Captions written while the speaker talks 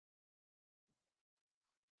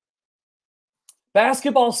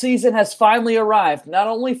Basketball season has finally arrived, not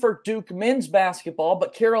only for Duke men's basketball,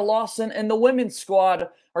 but Kara Lawson and the women's squad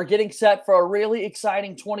are getting set for a really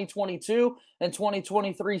exciting 2022 and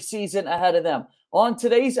 2023 season ahead of them. On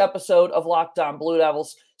today's episode of Locked On Blue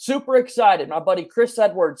Devils, super excited. My buddy Chris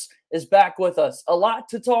Edwards is back with us. A lot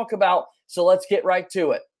to talk about, so let's get right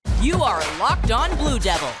to it. You are Locked On Blue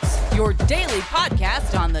Devils, your daily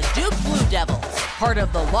podcast on the Duke Blue Devils, part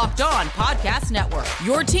of the Locked On Podcast Network,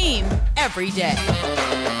 your team every day.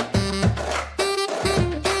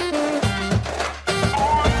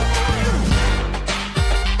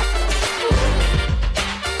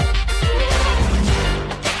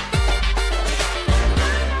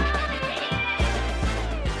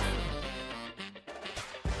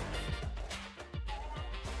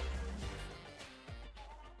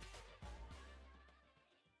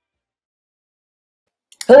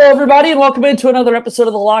 Hello, everybody, and welcome into another episode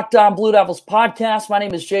of the Locked On Blue Devils podcast. My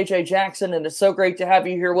name is JJ Jackson, and it's so great to have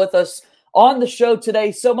you here with us on the show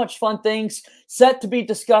today. So much fun things set to be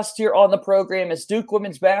discussed here on the program as Duke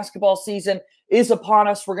women's basketball season is upon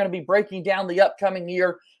us. We're going to be breaking down the upcoming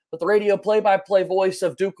year with the radio play-by-play voice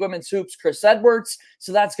of Duke women's hoops, Chris Edwards.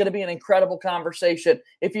 So that's going to be an incredible conversation.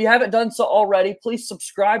 If you haven't done so already, please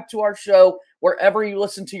subscribe to our show wherever you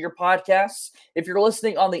listen to your podcasts. If you're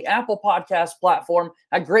listening on the Apple Podcast platform,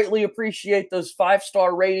 I greatly appreciate those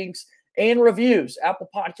 5-star ratings and reviews. Apple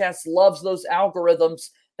Podcasts loves those algorithms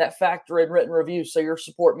that factor in written reviews, so your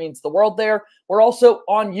support means the world there. We're also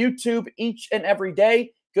on YouTube each and every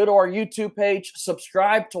day. Go to our YouTube page,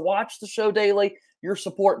 subscribe to watch the show daily. Your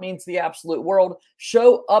support means the absolute world.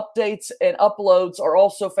 Show updates and uploads are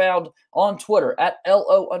also found on Twitter at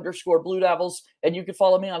 @LO_Blue Devils. And you can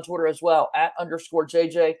follow me on Twitter as well at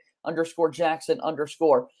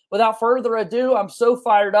 @JJ_Jackson_. Without further ado, I'm so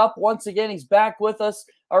fired up. Once again, he's back with us.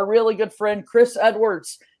 Our really good friend, Chris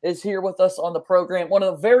Edwards, is here with us on the program. One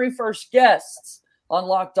of the very first guests on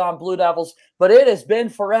Locked On Blue Devils, but it has been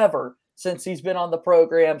forever since he's been on the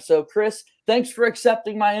program. So, Chris, thanks for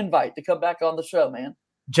accepting my invite to come back on the show, man.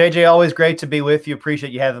 JJ, always great to be with you.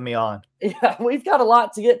 Appreciate you having me on. Yeah, we've got a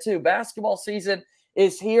lot to get to. Basketball season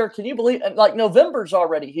is here. Can you believe it? Like, November's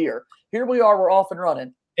already here. Here we are. We're off and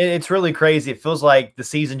running. It's really crazy. It feels like the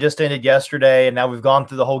season just ended yesterday, and now we've gone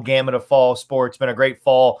through the whole gamut of fall sports. It's been a great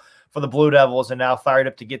fall for the Blue Devils, and now fired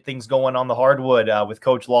up to get things going on the hardwood with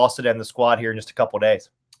Coach Lawson and the squad here in just a couple of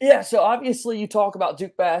days. Yeah, so obviously you talk about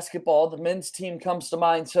Duke basketball. The men's team comes to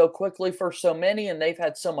mind so quickly for so many, and they've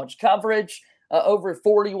had so much coverage over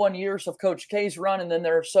 41 years of Coach K's run, and then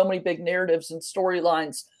there are so many big narratives and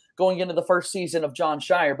storylines going into the first season of Jon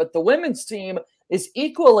Scheyer. But the women's team is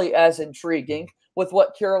equally as intriguing with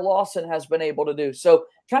what Kara Lawson has been able to do. So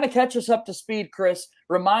kind of catch us up to speed, Chris.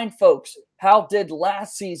 Remind folks, how did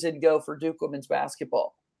last season go for Duke women's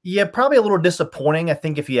basketball? Yeah, probably a little disappointing. I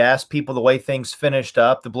think if you ask people the way things finished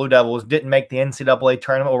up, the Blue Devils didn't make the NCAA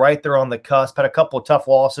tournament. Well, right there on the cusp, had a couple of tough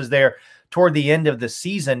losses there toward the end of the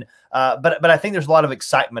season. But I think there's a lot of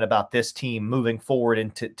excitement about this team moving forward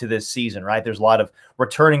into this season, right? There's a lot of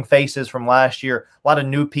returning faces from last year, a lot of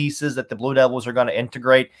new pieces that the Blue Devils are going to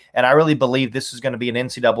integrate. And I really believe this is going to be an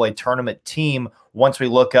NCAA tournament team once we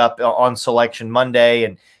look up on Selection Monday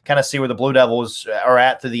and kind of see where the Blue Devils are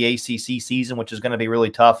at through the ACC season, which is going to be really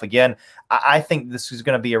tough. Again, I think this is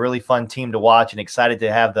going to be a really fun team to watch, and excited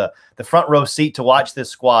to have the front row seat to watch this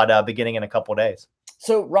squad beginning in a couple of days.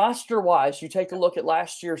 So roster-wise, you take a look at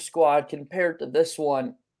last year's squad compared to this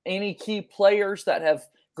one. Any key players that have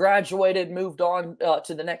graduated, moved on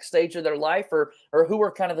to the next stage of their life, or who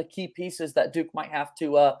are kind of the key pieces that Duke might have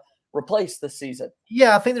to replace this season?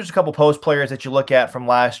 Yeah, I think there's a couple post players that you look at from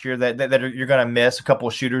last year that you're going to miss. A couple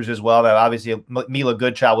of shooters as well. Now, obviously, Mila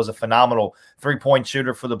Goodchild was a phenomenal three-point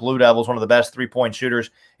shooter for the Blue Devils, one of the best three-point shooters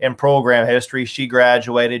in program history. She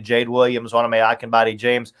graduated. Jade Williams, Waname Akinbadi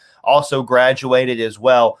James also graduated as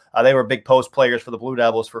well. They were big post players for the Blue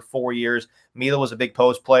Devils for 4 years. Mila was a big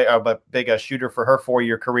post player, but big shooter for her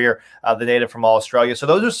 4-year career. The data from Australia. So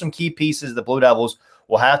those are some key pieces the Blue Devils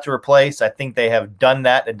will have to replace. I think they have done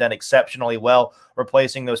that and done exceptionally well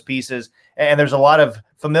replacing those pieces. And there's a lot of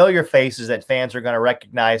familiar faces that fans are going to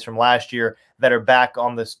recognize from last year that are back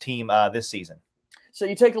on this team this season. So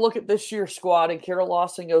you take a look at this year's squad, and Kara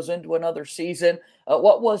Lawson goes into another season.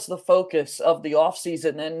 What was the focus of the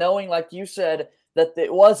offseason? And knowing, like you said, that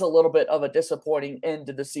it was a little bit of a disappointing end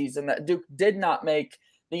to the season, that Duke did not make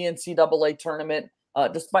the NCAA tournament.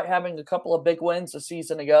 Despite having a couple of big wins a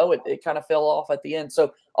season ago, it kind of fell off at the end.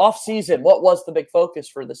 So off-season, what was the big focus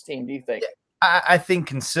for this team, do you think? I think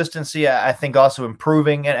consistency, I think also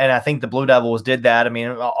improving, and I think the Blue Devils did that. I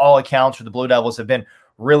mean, all accounts for the Blue Devils have been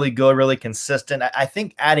really good, really consistent. I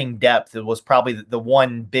think adding depth was probably the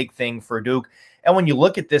one big thing for Duke. And when you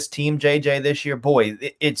look at this team, JJ, this year, boy,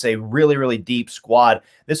 it's a really, really deep squad.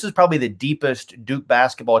 This is probably the deepest Duke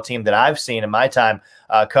basketball team that I've seen in my time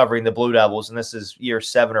covering the Blue Devils, and this is year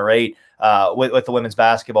 7 or 8 with the women's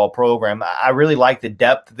basketball program. I really like the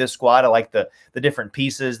depth of this squad. I like the different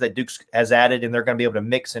pieces that Duke has added, and they're going to be able to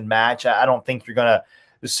mix and match. I don't think you're going to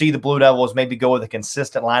see the Blue Devils maybe go with a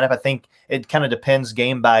consistent lineup. I think it kind of depends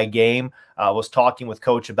game by game. I was talking with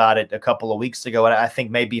Coach about it a couple of weeks ago, and I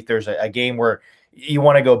think maybe if there's a game where you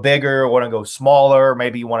want to go bigger, want to go smaller,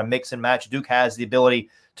 maybe you want to mix and match, Duke has the ability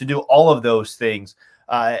to do all of those things.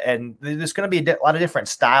 And there's going to be a lot of different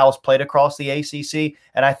styles played across the ACC,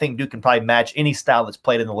 and I think Duke can probably match any style that's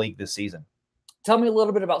played in the league this season. Tell me a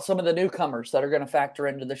little bit about some of the newcomers that are going to factor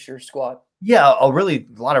into this year's squad. Yeah, a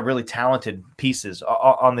lot of really talented pieces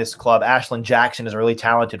on this club. Ashlyn Jackson is a really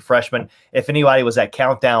talented freshman. If anybody was at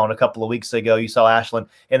Countdown a couple of weeks ago, you saw Ashlyn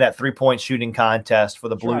in that three-point shooting contest for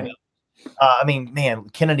the Blue Devils. I mean, man,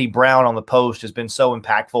 Kennedy Brown on the post has been so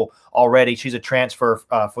impactful already. She's a transfer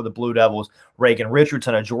for the Blue Devils. Reagan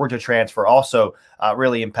Richardson, a Georgia transfer, also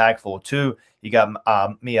really impactful too. You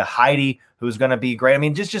got Mia Heidi, who's going to be great. I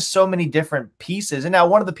mean, just so many different pieces. And now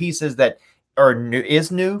one of the pieces that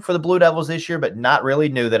is new for the Blue Devils this year, but not really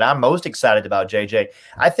new, that I'm most excited about, JJ,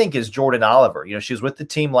 I think is Jordan Oliver. You know, she was with the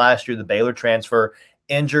team last year, the Baylor transfer,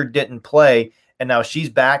 injured, didn't play. And now she's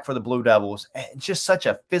back for the Blue Devils. And just such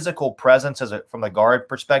a physical presence from the guard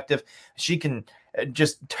perspective. She can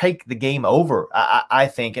just take the game over, I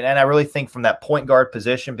think. And I really think from that point guard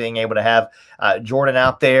position, being able to have Jordan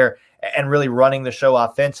out there and really running the show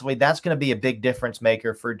offensively, that's going to be a big difference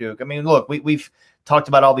maker for Duke. I mean, look, we've talked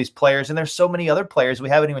about all these players, and there's so many other players we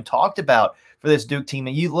haven't even talked about for this Duke team.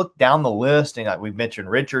 And you look down the list, and we've mentioned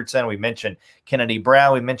Richardson, we mentioned Kennedy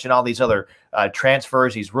Brown, we mentioned all these other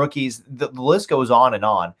transfers, these rookies. The list goes on.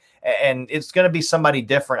 And it's going to be somebody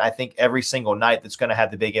different, I think, every single night that's going to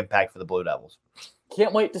have the big impact for the Blue Devils.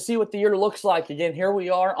 Can't wait to see what the year looks like. Again, here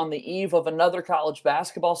we are on the eve of another college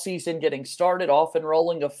basketball season getting started, off and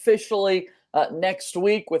rolling officially next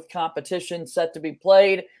week, with competition set to be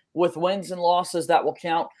played, with wins and losses that will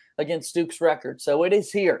count against Duke's record. So it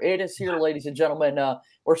is here. It is here, ladies and gentlemen.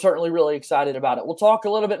 We're certainly really excited about it. We'll talk a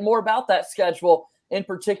little bit more about that schedule in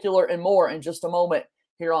particular and more in just a moment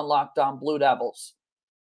here on Locked On Blue Devils.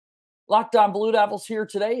 Locked On Blue Devils here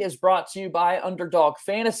today is brought to you by Underdog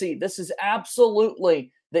Fantasy. This is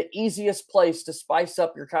absolutely the easiest place to spice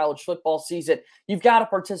up your college football season. You've got to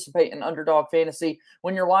participate in Underdog Fantasy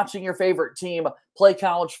when you're watching your favorite team play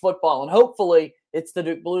college football. And hopefully it's the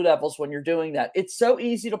Duke Blue Devils when you're doing that. It's so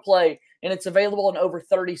easy to play, and it's available in over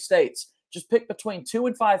 30 states. Just pick between 2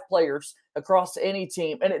 and 5 players across any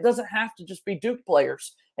team, and it doesn't have to just be Duke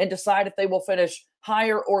players, and decide if they will finish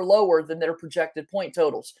higher or lower than their projected point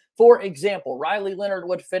totals. For example, Riley Leonard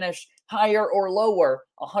would finish higher or lower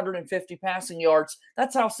 150 passing yards.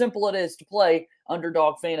 That's how simple it is to play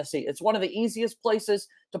Underdog Fantasy. It's one of the easiest places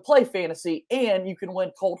to play fantasy, and you can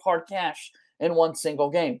win cold hard cash in one single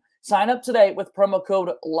game. Sign up today with promo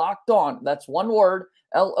code LOCKEDON. That's one word,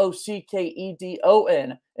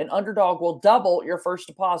 LOCKEDON. And Underdog will double your first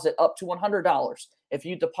deposit up to $100. If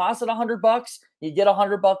you deposit $100, you get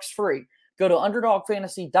 $100 free. Go to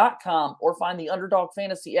UnderdogFantasy.com or find the Underdog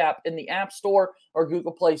Fantasy app in the App Store or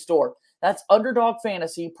Google Play Store. That's Underdog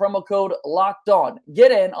Fantasy, promo code LOCKEDON.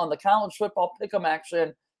 Get in on the college football pick'em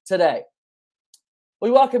action today.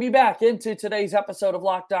 We welcome you back into today's episode of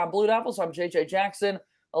Locked On Blue Devils. I'm JJ Jackson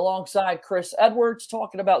alongside Chris Edwards,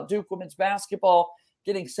 talking about Duke women's basketball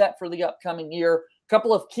getting set for the upcoming year. A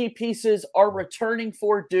couple of key pieces are returning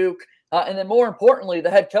for Duke. And then more importantly, the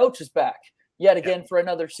head coach is back yet again for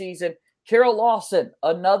another season. Kara Lawson,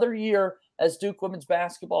 another year as Duke women's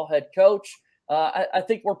basketball head coach. I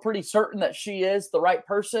think we're pretty certain that she is the right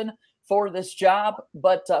person for this job.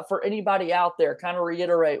 But for anybody out there, kind of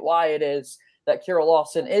reiterate why it is that Kara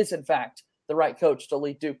Lawson is, in fact, the right coach to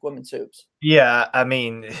lead Duke women's hoops. Yeah, I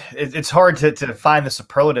mean, it's hard to find the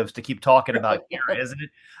superlatives to keep talking about Kara, isn't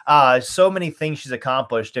it? So many things she's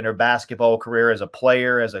accomplished in her basketball career as a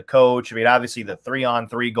player, as a coach. I mean, obviously the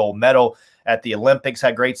 3-on-3 gold medal at the Olympics,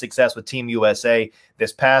 had great success with Team USA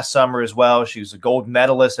this past summer as well. She was a gold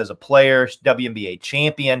medalist as a player, WNBA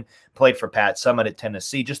champion, played for Pat Summitt at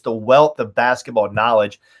Tennessee. Just the wealth of basketball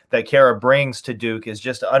knowledge that Kara brings to Duke is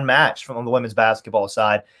just unmatched from the women's basketball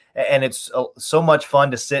side. And it's so much fun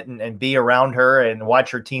to sit and be around her and watch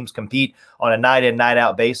her teams compete on a night-in,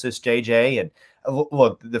 night-out basis, JJ. And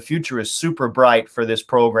look, the future is super bright for this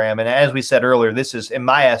program. And as we said earlier, this is, in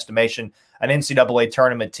my estimation, an NCAA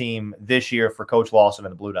tournament team this year for Coach Lawson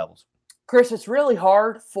and the Blue Devils. Chris, it's really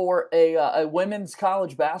hard for a women's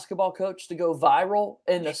college basketball coach to go viral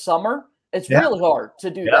in the summer. It's really hard to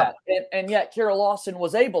do that. And yet Kara Lawson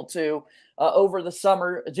was able to over the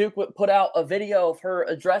summer. Duke put out a video of her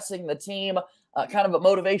addressing the team, kind of a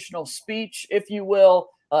motivational speech, if you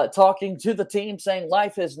will, talking to the team, saying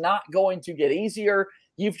life is not going to get easier.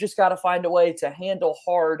 You've just got to find a way to handle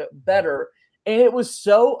hard better. And it was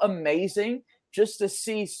so amazing just to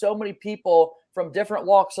see so many people from different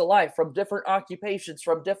walks of life, from different occupations,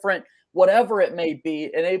 from different whatever it may be,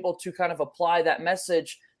 and able to kind of apply that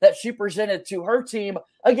message that she presented to her team,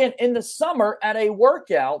 again, in the summer at a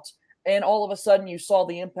workout. And all of a sudden you saw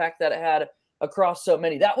the impact that it had across so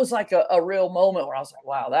many. That was like a real moment where I was like,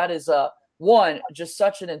 wow, that is just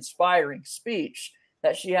such an inspiring speech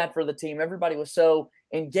that she had for the team. Everybody was so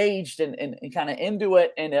engaged and kind of into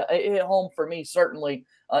it. And it hit home for me, certainly.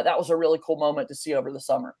 That was a really cool moment to see over the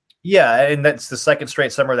summer. Yeah, and that's the second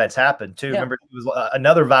straight summer that's happened too. Yeah. Remember, it was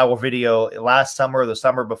another viral video last summer or the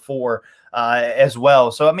summer before as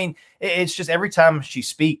well. So, I mean, it's just every time she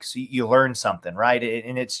speaks, you learn something, right?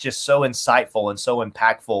 And it's just so insightful and so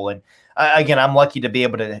impactful. And again, I'm lucky to be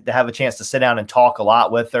able to have a chance to sit down and talk a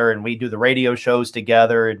lot with her. And we do the radio shows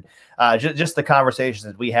together, and just the conversations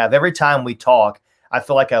that we have. Every time we talk, I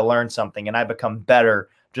feel like I learn something and I become better,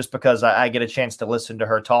 just because I get a chance to listen to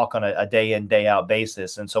her talk on a day in, day out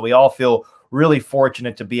basis. And so we all feel really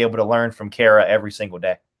fortunate to be able to learn from Kara every single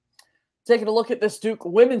day. Taking a look at this Duke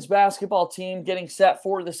women's basketball team getting set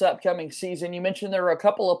for this upcoming season. You mentioned there are a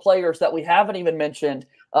couple of players that we haven't even mentioned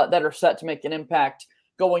that are set to make an impact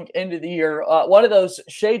going into the year. One of those,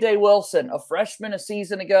 Shayday Wilson, a freshman a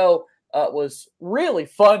season ago, was really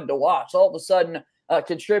fun to watch. All of a sudden,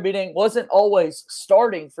 contributing, wasn't always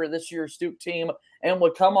starting for this year's Duke team, and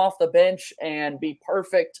would come off the bench and be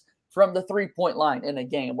perfect from the three-point line in a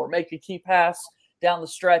game, or make a key pass down the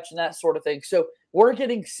stretch and that sort of thing. So we're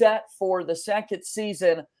getting set for the second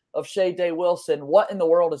season of Shayday Wilson. What in the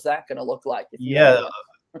world is that going to look like? Yeah,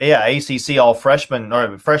 ACC all freshman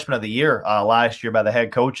or freshman of the year last year by the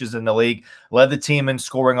head coaches in the league. Led the team in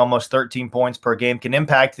scoring almost 13 points per game. Can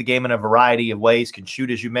impact the game in a variety of ways. Can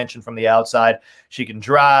shoot, as you mentioned, from the outside. She can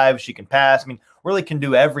drive. She can pass. I mean, really can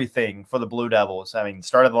do everything for the Blue Devils. I mean,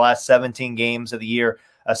 started the last 17 games of the year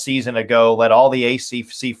a season ago. Led all the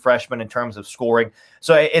ACC freshmen in terms of scoring.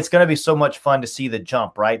 So it's going to be so much fun to see the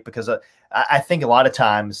jump, right? Because I think a lot of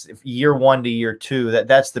times, year one to year two,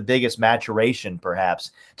 that's the biggest maturation,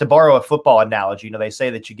 perhaps. To borrow a football analogy, they say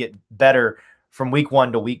that you get better from week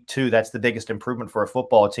one to week two. That's the biggest improvement for a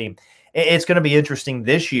football team. It's going to be interesting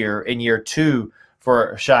this year in year two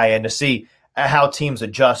for Cheyenne to see how teams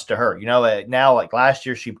adjust to her. Now, like last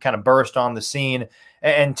year, she kind of burst on the scene,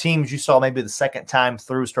 and teams you saw maybe the second time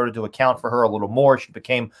through started to account for her a little more. She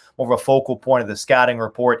became more of a focal point of the scouting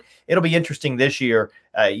report. It'll be interesting this year,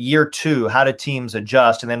 year two, how do teams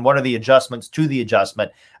adjust? And then what are the adjustments to the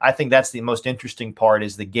adjustment? I think that's the most interesting part,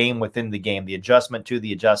 is the game within the game, the adjustment to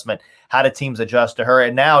the adjustment. How do teams adjust to her?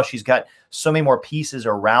 And now she's got so many more pieces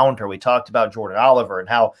around her. We talked about Jordan Oliver and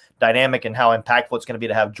how dynamic and how impactful it's going to be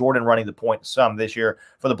to have Jordan running the point some this year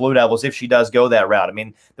for the Blue Devils if she does go that route. I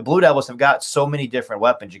mean, the Blue Devils have got so many different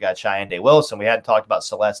weapons. You got Shayday Wilson. We hadn't talked about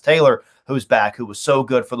Celeste Taylor, who's back, who was so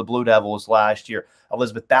good for the Blue Devils last year.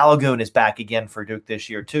 Elizabeth Balagoon is back again for Duke this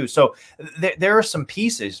year, too. So there are some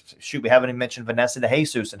pieces. Shoot, we haven't even mentioned Vanessa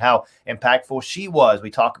DeJesus and how impactful she was. We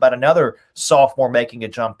talk about another sophomore making a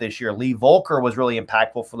jump this year. Lee Volker was really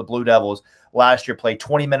impactful for the Blue Devils last year, played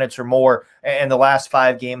 20 minutes or more in the last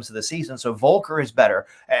 5 games of the season. So Volker is better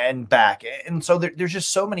and back. And so there's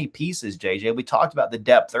just so many pieces, JJ. We talked about the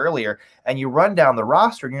depth earlier, and you run down the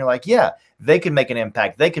roster and you're like, yeah, they can make an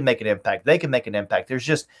impact. They can make an impact. They can make an impact. There's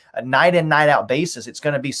just a night in, night out basis. It's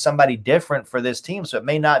going to be somebody different for this team. So it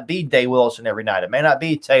may not be Day Wilson every night. It may not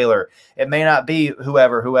be Taylor. It may not be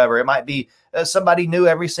whoever. It might be somebody new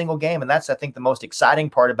every single game. And that's, I think, the most exciting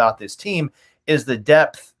part about this team is the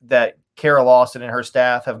depth that Kara Lawson and her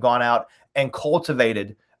staff have gone out and cultivated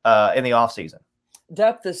in the offseason.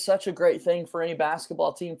 Depth is such a great thing for any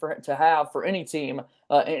basketball team to have, for any team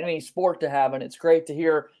in any sport to have. And it's great to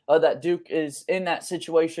hear that Duke is in that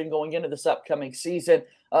situation going into this upcoming season.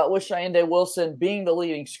 With Shayday Wilson being the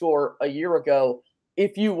leading scorer a year ago,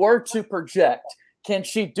 if you were to project, can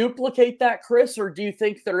she duplicate that, Chris? Or do you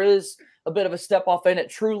think there is a bit of a step off, and it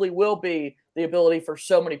truly will be the ability for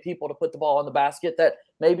so many people to put the ball in the basket that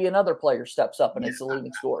maybe another player steps up and is the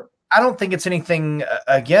leading scorer? I don't think it's anything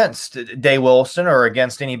against Day Wilson or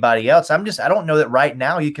against anybody else. I don't know that right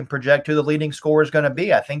now you can project who the leading scorer is going to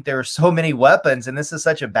be. I think there are so many weapons, and this is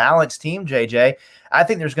such a balanced team, JJ. I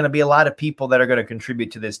think there's going to be a lot of people that are going to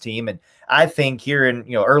contribute to this team. And I think here in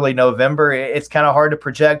early November, it's kind of hard to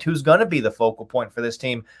project who's going to be the focal point for this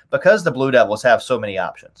team because the Blue Devils have so many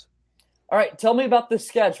options. All right, tell me about the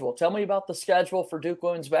schedule. Tell me about the schedule for Duke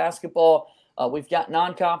women's basketball. We've got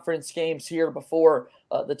non-conference games here before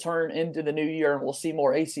the turn into the new year, and we'll see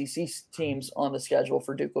more ACC teams on the schedule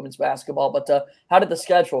for Duke women's basketball. But how did the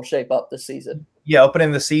schedule shape up this season? Yeah,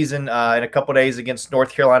 opening the season in a couple of days against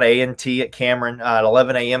North Carolina A&T at Cameron, at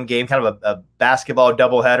 11 a.m. game, kind of a basketball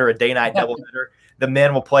doubleheader, a day-night doubleheader. The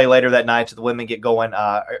men will play later that night, so the women get going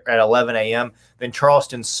at 11 a.m. Then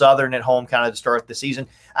Charleston Southern at home kind of to start the season.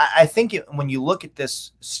 I think when you look at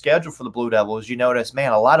this schedule for the Blue Devils, you notice,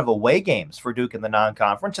 man, a lot of away games for Duke in the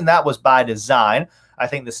non-conference, and that was by design. I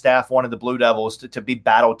think the staff wanted the Blue Devils to be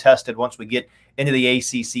battle-tested once we get into the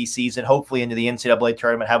ACC season, hopefully into the NCAA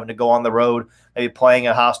tournament, having to go on the road, maybe playing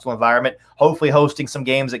in a hostile environment, hopefully hosting some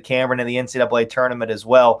games at Cameron in the NCAA tournament as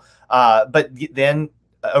well. But then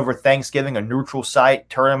over Thanksgiving, a neutral site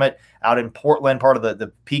tournament out in Portland, part of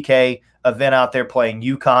the PK event out there, playing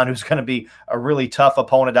UConn, who's going to be a really tough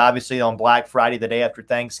opponent, obviously, on Black Friday, the day after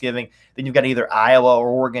Thanksgiving. Then you've got either Iowa or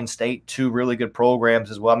Oregon State, two really good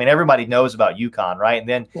programs as well. I mean, everybody knows about UConn, right? And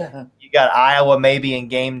then you got Iowa maybe in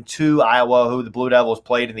game 2, Iowa, who the Blue Devils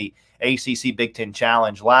played in the ACC Big Ten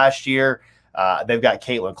Challenge last year. They've got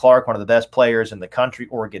Caitlin Clark, one of the best players in the country,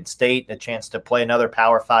 Oregon State, a chance to play another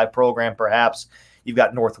Power 5 program perhaps. You've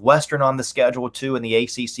got Northwestern on the schedule, too, in the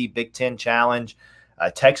ACC Big Ten Challenge.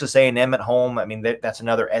 Texas A&M at home. I mean, that's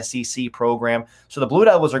another SEC program. So the Blue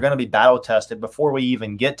Devils are going to be battle-tested before we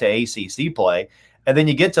even get to ACC play. And then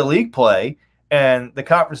you get to league play, and the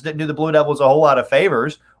conference didn't do the Blue Devils a whole lot of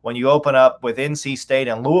favors when you open up with NC State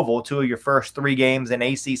and Louisville, 2 of your first 3 games in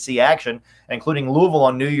ACC action, including Louisville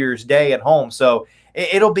on New Year's Day at home. So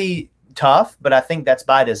it'll be tough, but I think that's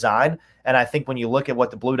by design. And I think when you look at what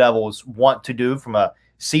the Blue Devils want to do from a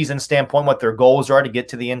season standpoint, what their goals are to get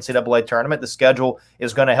to the NCAA tournament, the schedule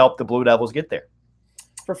is going to help the Blue Devils get there.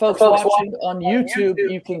 For folks watching on YouTube,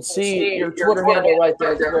 you can see your Twitter handle right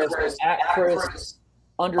there, Chris, at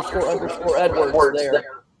Chris__Edwards there.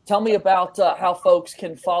 Tell me about how folks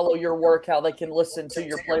can follow your work, how they can listen to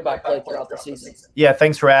your play-by-play throughout the season. Yeah,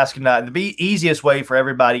 thanks for asking. The easiest way for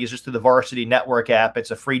everybody is just through the Varsity Network app.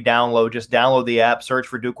 It's a free download. Just download the app, search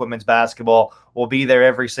for Duke Women's Basketball. We'll be there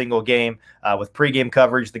every single game with pregame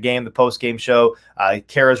coverage, the game, the postgame show.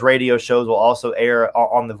 Kara's radio shows will also air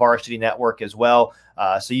on the Varsity Network as well.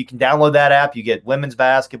 So you can download that app. You get women's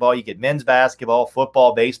basketball, you get men's basketball,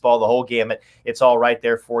 football, baseball, the whole gamut. It's all right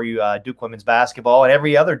there for you, Duke Women's Basketball and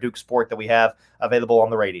every other Duke sport that we have available on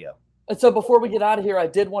the radio. And so before we get out of here, I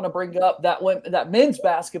did want to bring up that men's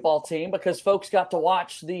basketball team because folks got to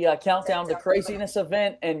watch the Countdown to Craziness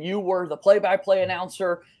event, and you were the play-by-play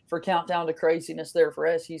announcer for Countdown to Craziness there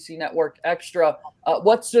for SEC Network Extra.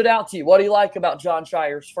 What stood out to you? What do you like about John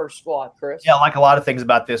Shire's first squad, Chris? Yeah, I like a lot of things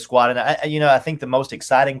about this squad. And, I think the most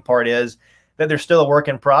exciting part is that there's still a work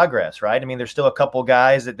in progress, right? I mean, there's still a couple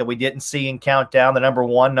guys that we didn't see in Countdown, the number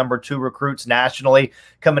 1, number 2 recruits nationally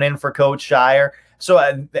coming in for Coach Shire. So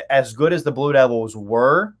as good as the Blue Devils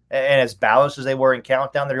were and as balanced as they were in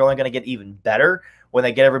Countdown, they're only going to get even better when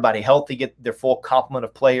they get everybody healthy, get their full complement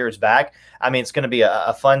of players back. I mean, it's going to be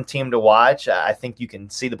a fun team to watch. I think you can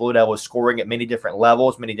see the Blue Devils scoring at many different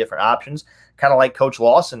levels, many different options, kind of like Coach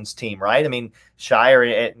Lawson's team, right? I mean,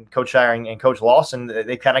 Coach Shire and Coach Lawson,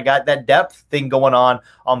 they kind of got that depth thing going on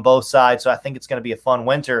both sides. So I think it's going to be a fun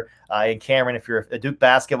winter in Cameron. If you're a Duke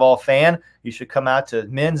basketball fan, you should come out to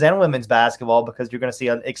men's and women's basketball because you're going to see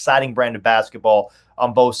an exciting brand of basketball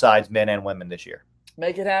on both sides, men and women, this year.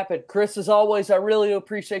 Make it happen. Chris, as always, I really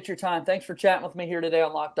appreciate your time. Thanks for chatting with me here today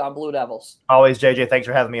on Locked On Blue Devils. Always, JJ. Thanks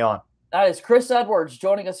for having me on. That is Chris Edwards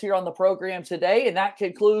joining us here on the program today, and that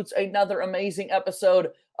concludes another amazing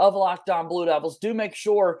episode of Locked On Blue Devils. Do make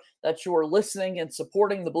sure that you are listening and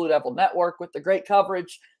supporting the Blue Devil Network with the great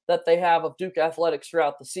coverage that they have of Duke athletics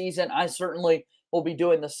throughout the season. I certainly will be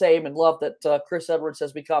doing the same and love that Chris Edwards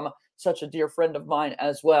has become such a dear friend of mine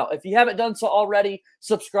as well. If you haven't done so already,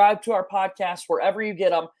 subscribe to our podcast wherever you get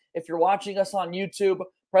them. If you're watching us on YouTube,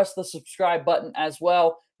 press the subscribe button as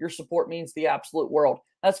well. Your support means the absolute world.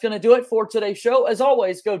 That's going to do it for today's show. As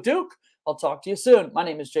always, go Duke. I'll talk to you soon. My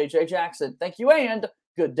name is JJ Jackson. Thank you and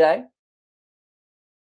good day.